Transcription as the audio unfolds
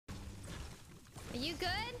you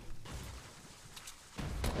good?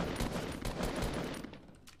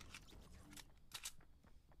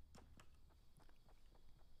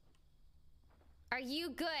 Are you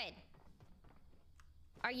good?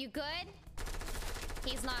 Are you good?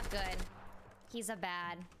 He's not good. He's a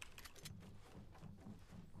bad.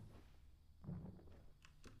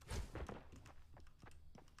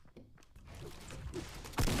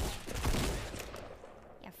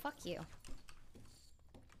 Yeah, fuck you.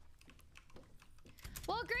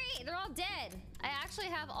 Well, great. They're all dead. I actually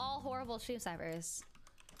have all horrible stream snipers.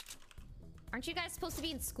 Aren't you guys supposed to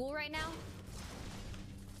be in school right now?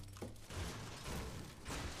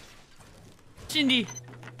 신디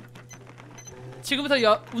지금부터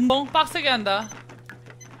운동 빡세게 한다.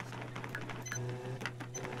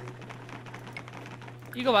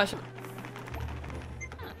 이거 마시고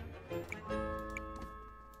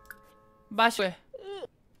해.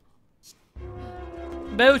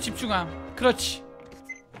 매우 집중함. 그렇지.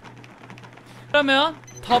 그러면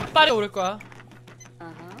더 빠르게 오를 거야.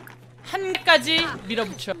 한 개까지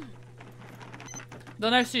밀어붙여.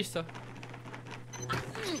 넌 할 수 있어.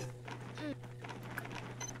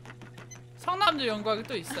 성남도 연구하기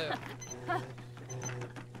또 있어요.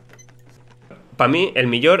 Para mí, el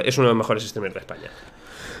Millor es uno de los mejores streamers de España.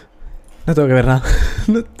 No tengo que ver nada.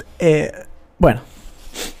 Bueno.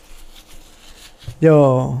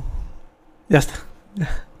 Yo... Ya está.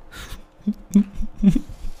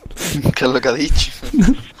 ¿Qué es lo que ha dicho?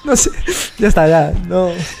 No sé. Ya está, ya.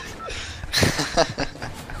 No...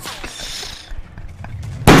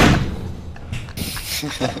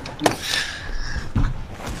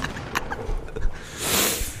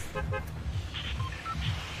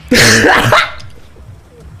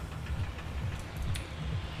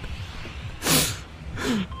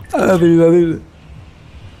 dile.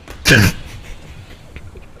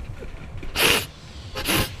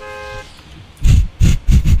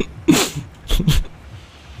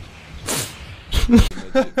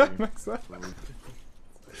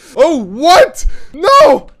 Oh, what?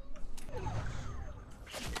 No!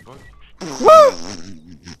 What?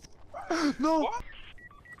 No.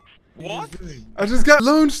 What? I just got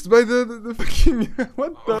launched by the fucking...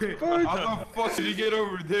 What the fuck? How the fuck did you get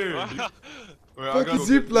over there? Fucking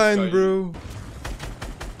zipline, bro.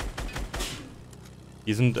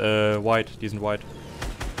 Die sind white, die sind white.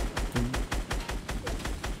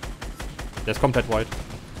 Der ist komplett white.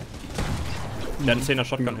 Der hat einen 10er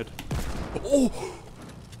Shotgun-Hit. Oh!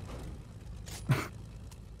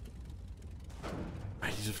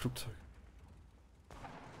 Diese Flugzeug.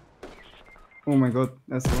 Oh mein Gott,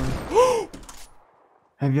 erst one.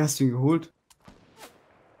 Hey, wie hast du ihn geholt?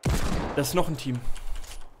 Das ist noch ein Team.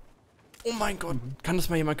 Oh mein Gott, kann das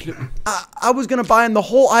mal jemand klippen? I was gonna buy in the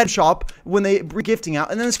whole item shop when they were gifting out,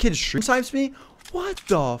 and then this kid stream snipes me? What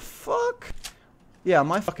the fuck? Yeah,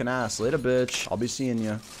 my fucking ass. Later, bitch. I'll be seeing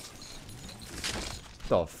you.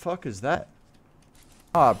 The fuck is that?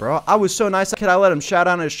 Ah, bro. I was so nice. I let him shout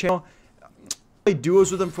out on his channel. I played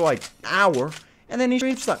duos with him for like an hour, and then he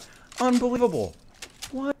stream sniped. Unbelievable.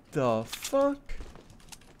 What the fuck?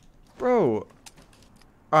 Bro.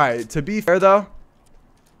 Alright, to be fair though,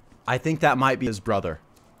 I think that might be his brother.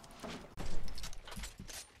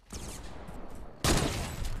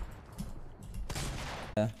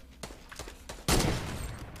 Yeah.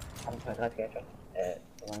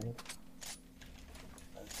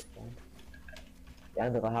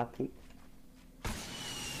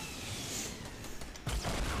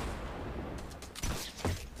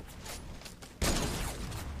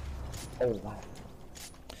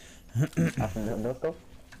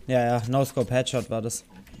 Ja, No-Scope Headshot war das.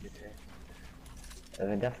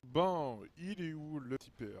 Bon, il est où le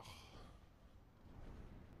tipeur?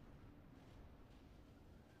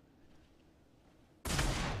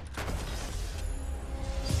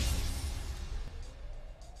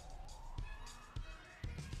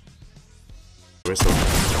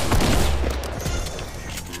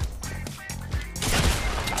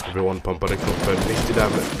 Everyone pumpade knoppen, 90 där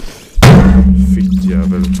med.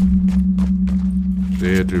 Fittjävel.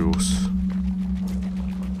 Det är duos.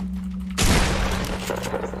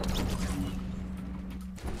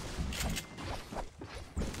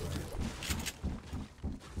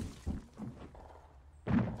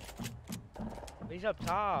 He's up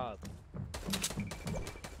top.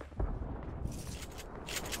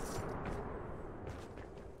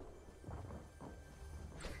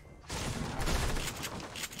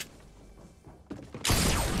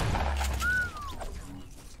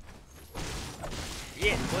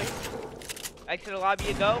 Yeah, boy. Exit the lobby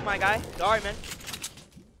you go, my guy. Sorry, man.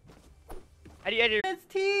 How do you edit his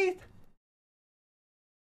teeth?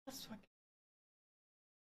 I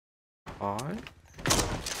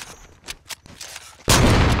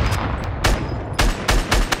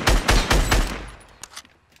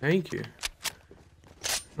Thank you.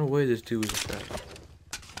 No way this dude was a fat.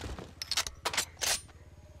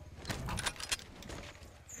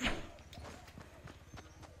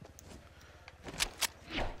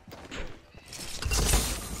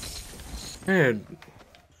 Man,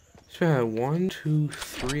 this guy had 1, 2,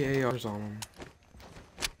 3 ARs on him.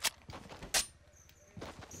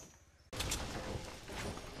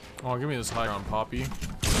 Oh, give me this high ground, Poppy.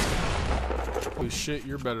 Holy shit,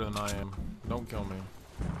 you're better than I am. Don't kill me.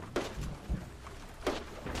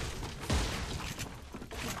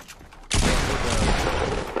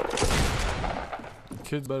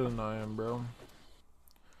 Kid's better than I am, bro.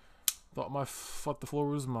 Thought the floor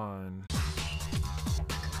was mine.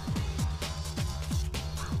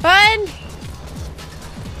 Fun!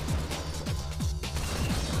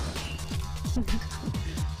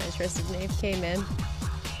 Nice rest of an AFK, man.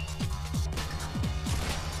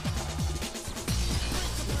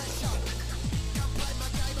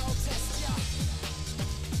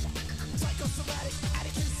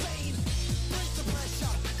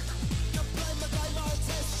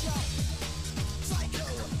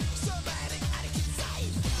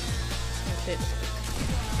 Shit.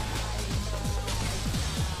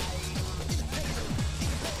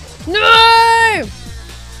 No! I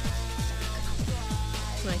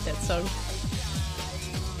like that song.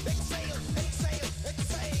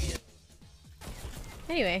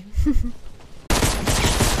 Anyway.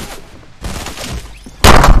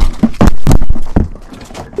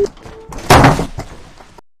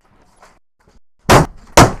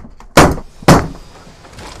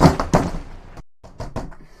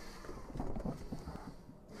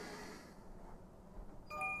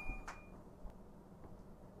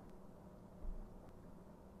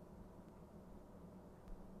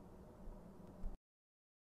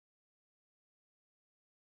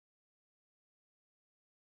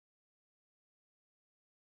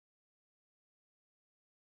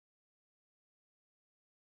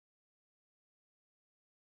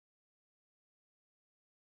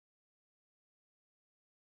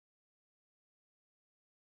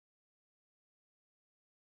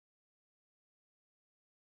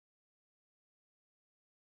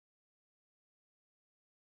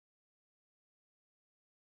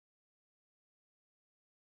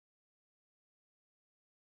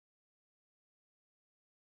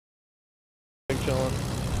 Chilling.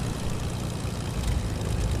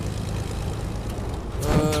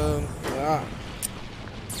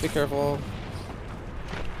 Be careful.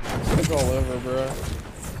 It's all over, bro.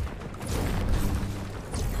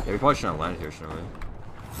 Yeah, we probably shouldn't have landed here, shouldn't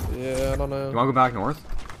we? Yeah, I don't know. You wanna go back north?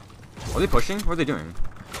 Are they pushing? What are they doing?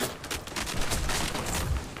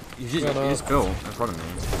 You just go in front of me.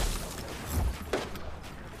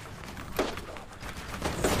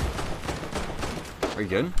 Are you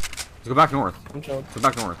good? Let's go back north. I'm chilling. Let's go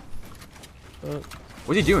back north.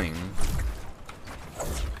 What's he doing?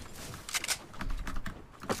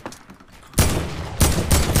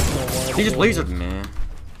 He just lasered me.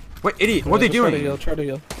 What idiot? What are they doing? Try to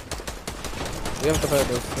heal. We have to fight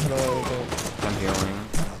this. There's no way we can. I'm healing.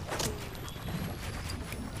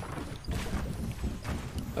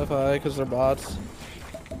 FI, because they're bots.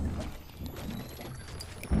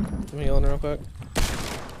 I'm healing real quick.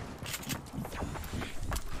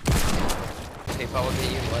 Okay, Paul,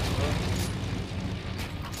 get you in West.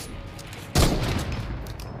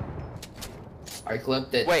 I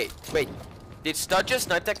clipped it. Wait. Did Stud just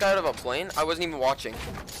snipe that guy out of a plane? I wasn't even watching.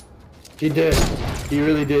 He did. He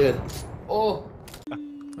really did. Oh! Ah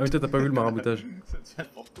oui, toi t'as pas vu le maraboutage.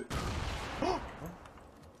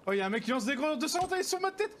 Oh, y'a un mec qui lance des grenades de santé sur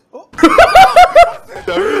ma tête. Oh!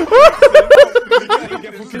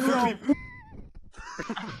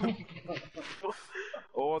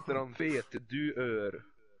 Adrian vet du ör.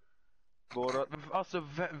 Bara, alltså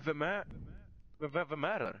vem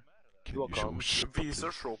är det?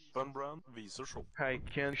 Visa shoppen, Brand. Visa shoppen. I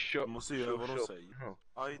can shop. Måste göra vad de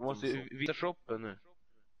säger. Måste visa shoppen nu.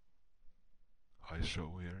 I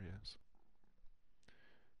show here, yes.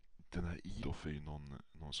 Den här Idof är ju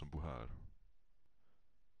någon som bor här.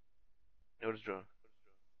 Ja, det tror jag.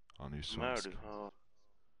 Han är ju svensk.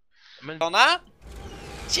 Men Evrona?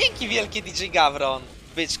 Dzięki wielkie DJ Gawron,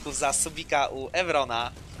 byczku, za subika u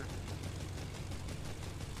Evrona.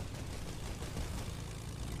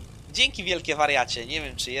 Dzięki wielkie wariacie, nie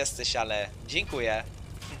wiem czy jesteś, ale dziękuję.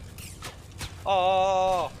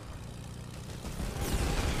 O.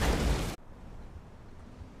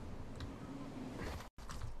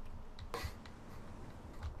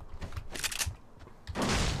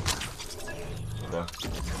 Yeah.